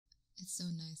It's so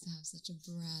nice to have such a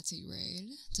bratty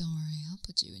raid. Don't worry, I'll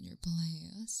put you in your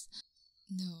place.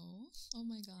 No. Oh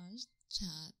my gosh.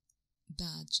 Chat.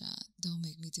 Bad chat. Don't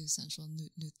make me do sensual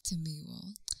noot noot to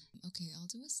Miwovt. Okay, I'll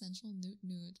do a sensual noot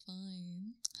noot.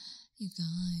 Fine. You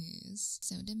guys.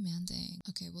 So demanding.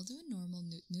 Okay, we'll do a normal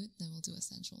noot noot, then we'll do a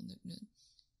sensual noot noot.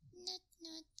 Noot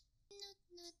noot. Noot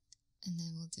noot. And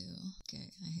then we'll do... Okay,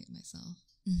 I hate myself.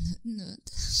 Noot noot.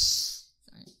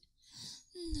 Sorry.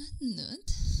 Noot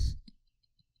noot.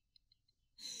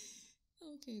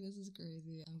 Okay, this is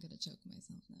crazy. I'm gonna choke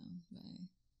myself now. Bye.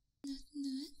 Noot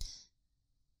noot.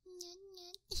 Noot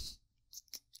noot.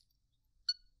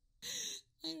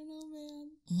 I don't know,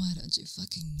 man. Why don't you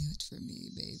fucking noot for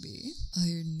me, baby? Oh,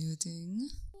 you're nooting?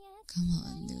 Come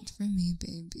on, noot for me,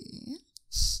 baby.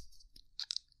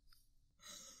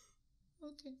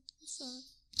 Okay, I'm sorry.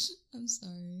 I'm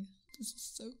sorry. This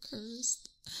is so cursed.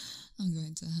 I'm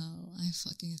going to hell. I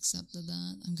fucking accepted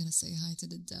that. I'm gonna say hi to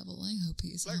the devil. I hope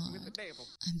he's hot. With the devil.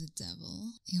 I'm the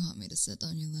devil. You want me to sit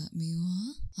on your lap,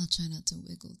 Miwa? I'll try not to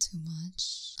wiggle too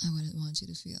much. I wouldn't want you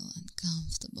to feel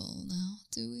uncomfortable now,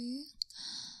 do we?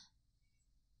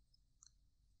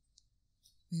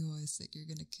 Miwa is sick. You're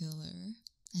gonna kill her.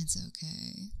 It's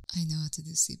okay. I know how to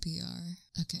do CPR.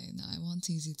 Okay, no, I won't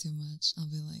tease you too much.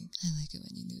 I'll be like, I like it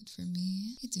when you nude for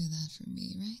me. You do that for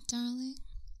me, right, darling?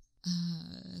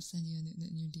 Send you a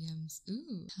nude in your DMs.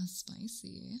 Ooh, how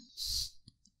spicy.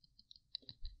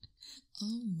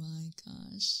 Oh my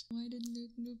gosh. Why did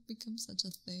nude nude become such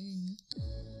a thing?